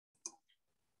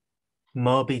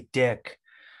Moby-Dick,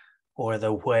 or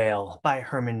The Whale by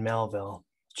Herman Melville,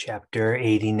 Chapter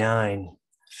 89,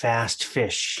 Fast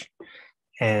Fish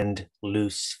and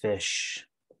Loose Fish.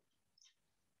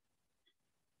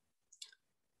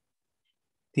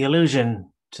 The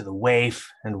allusion to the waif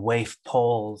and waif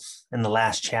poles in the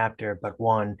last chapter but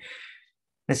one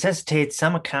necessitates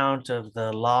some account of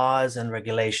the laws and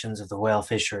regulations of the whale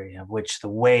fishery, of which the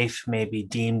waif may be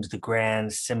deemed the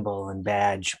grand symbol and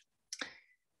badge.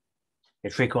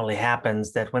 It frequently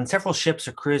happens that when several ships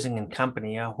are cruising in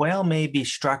company, a whale may be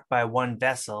struck by one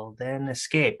vessel, then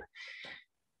escape,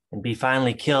 and be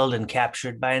finally killed and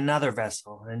captured by another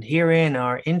vessel. And herein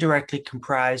are indirectly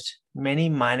comprised many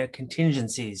minor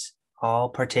contingencies, all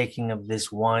partaking of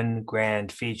this one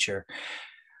grand feature.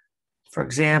 For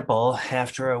example,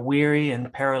 after a weary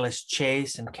and perilous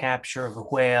chase and capture of a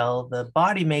whale, the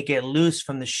body may get loose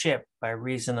from the ship by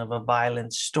reason of a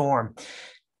violent storm,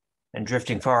 and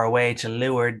drifting far away to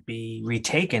leeward be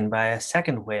retaken by a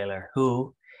second whaler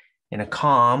who, in a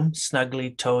calm,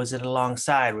 snugly tows it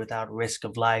alongside without risk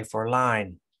of life or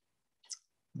line.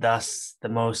 Thus, the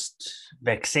most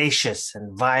vexatious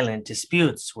and violent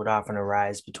disputes would often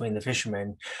arise between the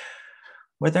fishermen,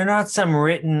 were there not some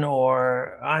written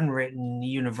or unwritten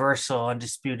universal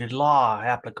undisputed law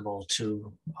applicable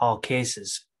to all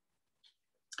cases.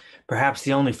 Perhaps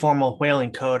the only formal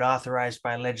whaling code authorized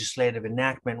by legislative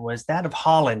enactment was that of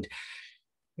Holland.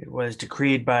 It was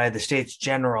decreed by the States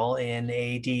General in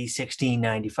AD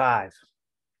 1695.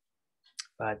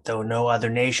 But though no other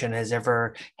nation has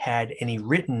ever had any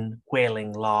written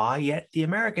whaling law, yet the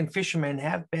American fishermen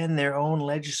have been their own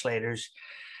legislators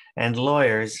and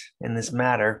lawyers in this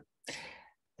matter.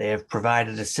 They have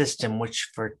provided a system which,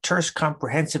 for terse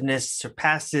comprehensiveness,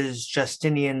 surpasses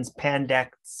Justinian's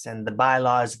Pandects and the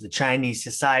bylaws of the Chinese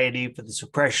Society for the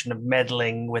Suppression of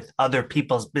Meddling with Other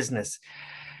People's Business.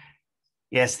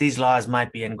 Yes, these laws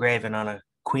might be engraven on a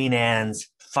Queen Anne's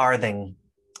farthing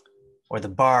or the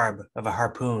barb of a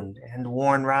harpoon and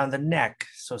worn round the neck,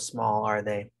 so small are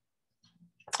they.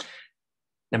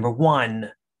 Number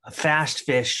one, a fast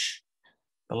fish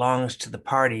belongs to the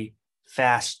party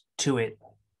fast to it.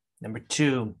 Number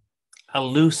two, a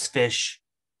loose fish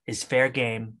is fair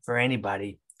game for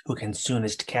anybody who can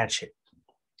soonest catch it.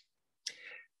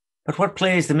 But what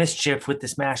plays the mischief with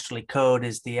this masterly code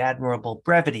is the admirable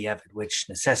brevity of it, which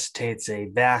necessitates a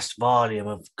vast volume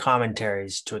of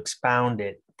commentaries to expound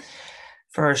it.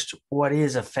 First, what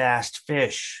is a fast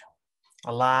fish?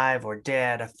 Alive or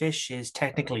dead, a fish is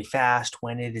technically fast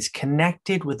when it is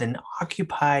connected with an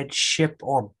occupied ship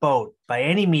or boat by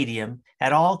any medium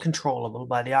at all controllable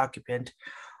by the occupant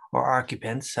or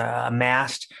occupants, a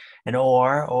mast, an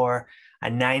oar, or a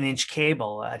 9-inch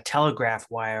cable, a telegraph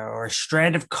wire, or a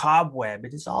strand of cobweb.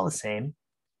 It is all the same.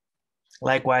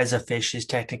 Likewise, a fish is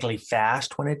technically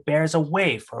fast when it bears a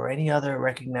waif or any other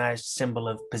recognized symbol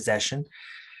of possession,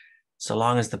 so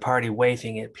long as the party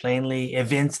waifing it plainly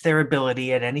evince their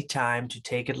ability at any time to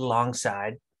take it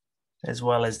alongside, as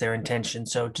well as their intention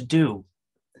so to do.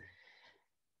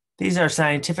 These are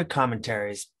scientific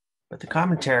commentaries, but the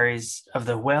commentaries of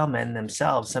the whalemen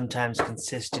themselves sometimes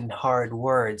consist in hard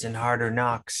words and harder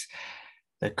knocks,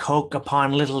 the coke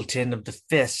upon Littleton of the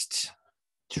fist.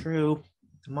 True,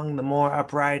 among the more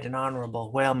upright and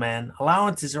honorable whalemen,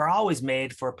 allowances are always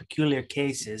made for peculiar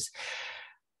cases,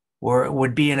 or it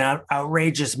would be an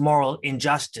outrageous moral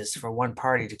injustice for one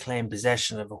party to claim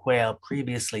possession of a whale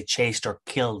previously chased or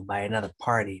killed by another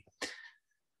party.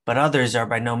 But others are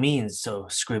by no means so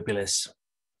scrupulous.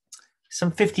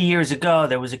 Some 50 years ago,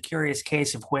 there was a curious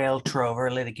case of whale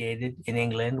trover litigated in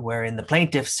England, wherein the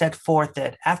plaintiff set forth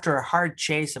that after a hard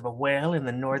chase of a whale in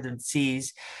the northern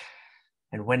seas,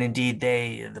 and when indeed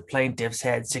the plaintiffs,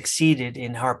 had succeeded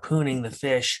in harpooning the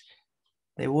fish,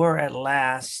 they were at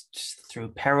last,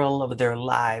 through peril of their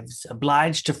lives,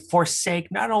 obliged to forsake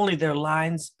not only their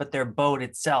lines, but their boat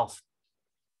itself.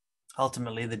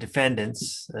 Ultimately, the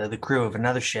defendants, the crew of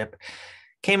another ship,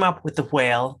 came up with the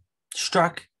whale,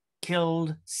 struck,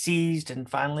 killed, seized, and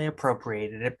finally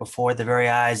appropriated it before the very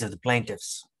eyes of the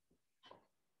plaintiffs.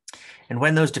 And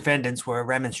when those defendants were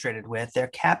remonstrated with, their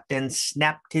captain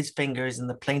snapped his fingers in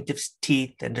the plaintiff's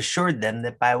teeth and assured them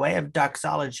that by way of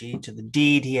doxology to the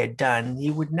deed he had done,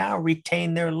 he would now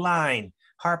retain their line,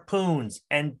 harpoons,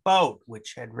 and boat,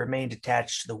 which had remained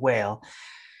attached to the whale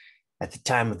at the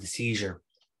time of the seizure.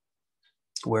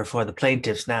 Wherefore the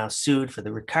plaintiffs now sued for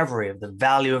the recovery of the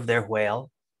value of their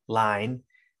whale, line,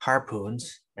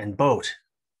 harpoons, and boat.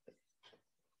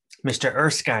 Mr.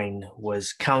 Erskine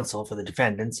was counsel for the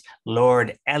defendants.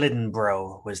 Lord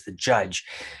Ellenborough was the judge.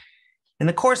 In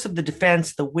the course of the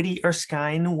defense, the witty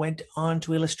Erskine went on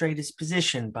to illustrate his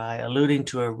position by alluding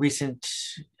to a recent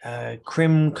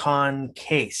crim con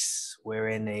case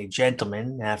wherein a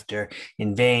gentleman, after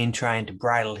in vain trying to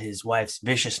bridle his wife's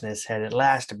viciousness, had at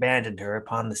last abandoned her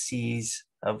upon the seas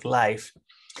of life.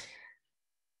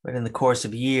 But in the course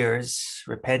of years,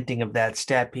 repenting of that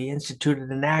step, he instituted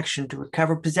an action to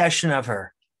recover possession of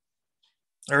her.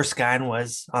 Erskine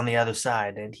was on the other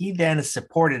side, and he then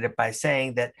supported it by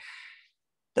saying that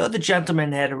though the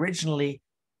gentleman had originally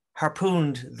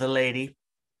harpooned the lady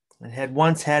and had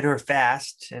once had her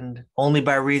fast, and only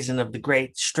by reason of the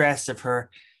great stress of her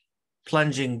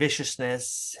plunging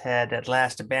viciousness had at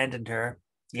last abandoned her,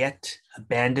 yet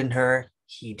abandon her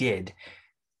he did,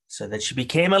 so that she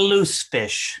became a loose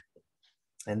fish.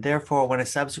 And therefore, when a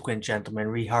subsequent gentleman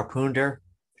reharpooned her,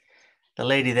 the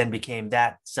lady then became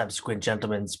that subsequent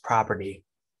gentleman's property,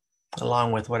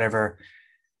 along with whatever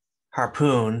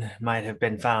harpoon might have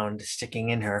been found sticking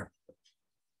in her.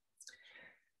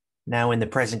 Now, in the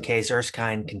present case,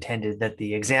 Erskine contended that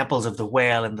the examples of the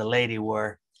whale and the lady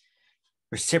were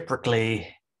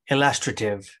reciprocally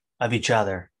illustrative of each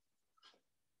other.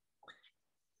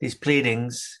 These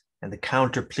pleadings and the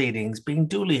counter pleadings being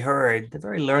duly heard, the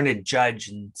very learned judge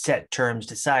in set terms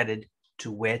decided,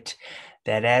 to wit,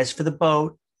 that as for the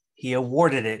boat, he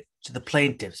awarded it to the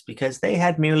plaintiffs because they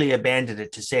had merely abandoned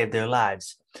it to save their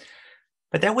lives.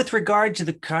 But that with regard to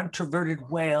the controverted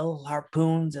whale,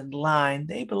 harpoons, and line,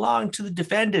 they belonged to the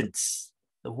defendants.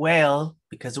 The whale,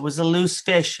 because it was a loose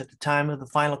fish at the time of the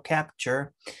final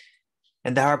capture,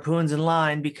 and the harpoons and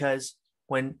line, because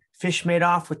when fish made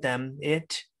off with them,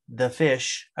 the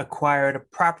fish, acquired a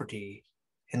property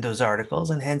in those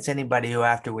articles, and hence anybody who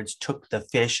afterwards took the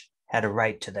fish had a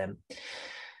right to them.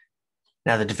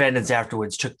 Now, the defendants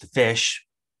afterwards took the fish,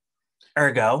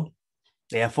 ergo,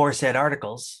 the aforesaid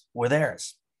articles were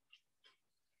theirs.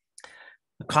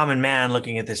 A common man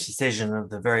looking at this decision of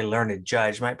the very learned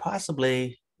judge might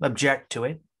possibly object to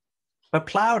it, but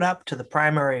plowed up to the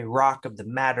primary rock of the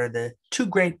matter the two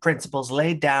great principles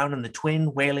laid down in the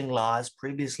twin whaling laws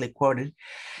previously quoted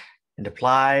and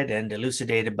applied and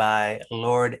elucidated by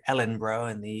Lord Ellenborough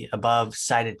in the above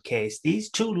cited case. These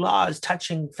two laws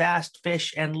touching fast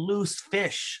fish and loose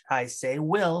fish, I say,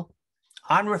 will,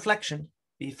 on reflection,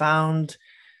 be found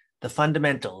the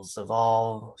fundamentals of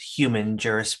all human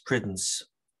jurisprudence.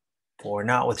 For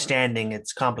notwithstanding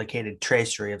its complicated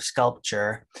tracery of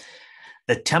sculpture,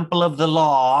 the temple of the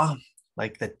law,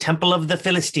 like the temple of the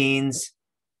Philistines,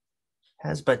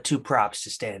 has but two props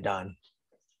to stand on.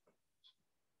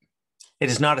 It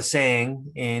is not a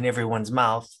saying in everyone's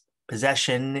mouth,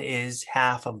 possession is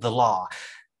half of the law.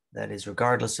 That is,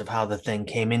 regardless of how the thing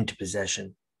came into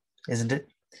possession, isn't it?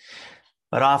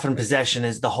 But often possession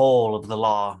is the whole of the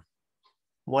law.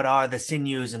 What are the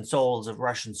sinews and souls of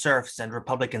Russian serfs and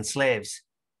Republican slaves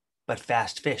but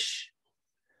fast fish,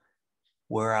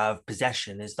 whereof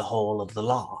possession is the whole of the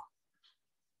law?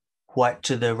 What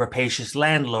to the rapacious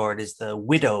landlord is the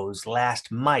widow's last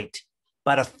mite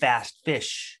but a fast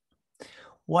fish?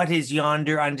 What is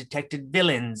yonder undetected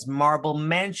villain's marble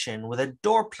mansion with a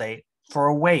doorplate for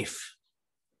a waif?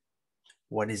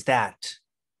 What is that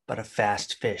but a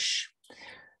fast fish?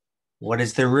 What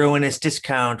is the ruinous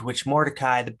discount which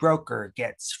Mordecai the broker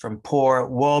gets from poor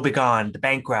Woebegone the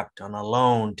bankrupt on a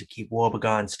loan to keep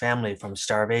Woebegone's family from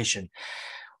starvation?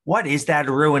 What is that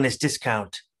ruinous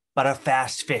discount but a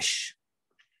fast fish?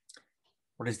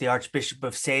 What is the Archbishop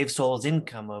of Save Soul's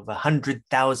income of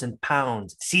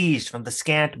 £100,000 seized from the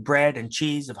scant bread and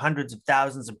cheese of hundreds of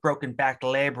thousands of broken-backed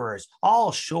laborers,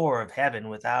 all sure of heaven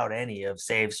without any of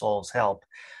Save Soul's help?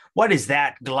 What is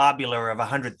that globular of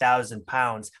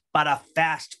 £100,000 but a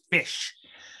fast fish?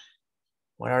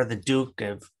 What are the Duke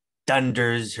of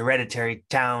Dunder's hereditary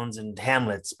towns and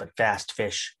hamlets but fast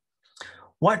fish?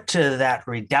 What to that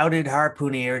redoubted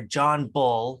harpooner John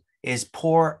Bull is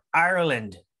poor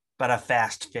Ireland but a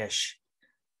fast fish?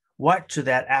 What to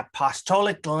that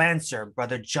apostolic lancer,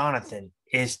 Brother Jonathan,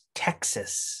 is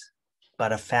Texas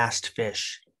but a fast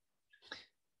fish?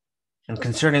 And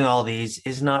concerning all these,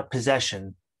 is not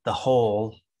possession the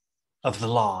whole of the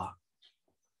law?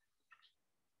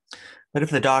 But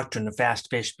if the doctrine of fast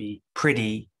fish be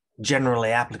pretty generally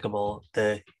applicable,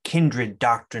 the kindred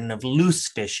doctrine of loose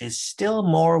fish is still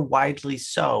more widely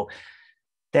so,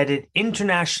 that it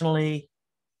internationally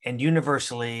and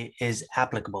universally is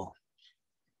applicable.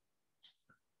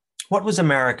 What was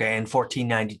America in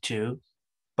 1492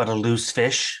 but a loose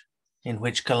fish in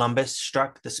which Columbus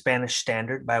struck the Spanish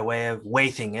standard by way of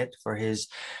waithing it for his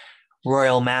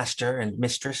royal master and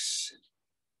mistress?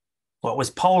 What was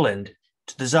Poland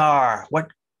to the Tsar?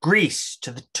 What Greece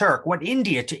to the Turk? What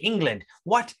India to England?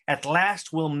 What at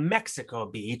last will Mexico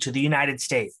be to the United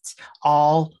States?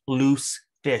 All loose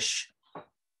fish.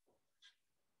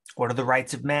 What are the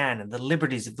rights of man and the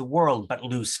liberties of the world but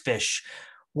loose fish?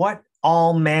 What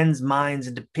all men's minds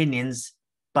and opinions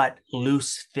but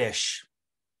loose fish?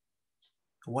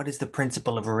 What is the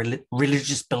principle of a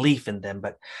religious belief in them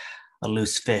but a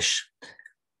loose fish?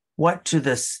 What to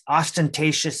the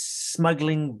ostentatious,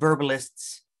 smuggling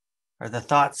verbalists are the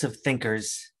thoughts of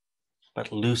thinkers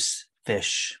but loose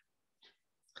fish?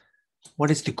 What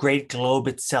is the great globe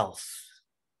itself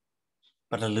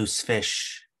but a loose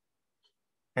fish?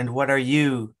 And what are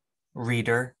you,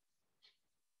 reader,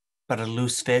 but a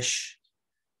loose fish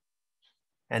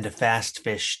and a fast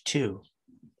fish too?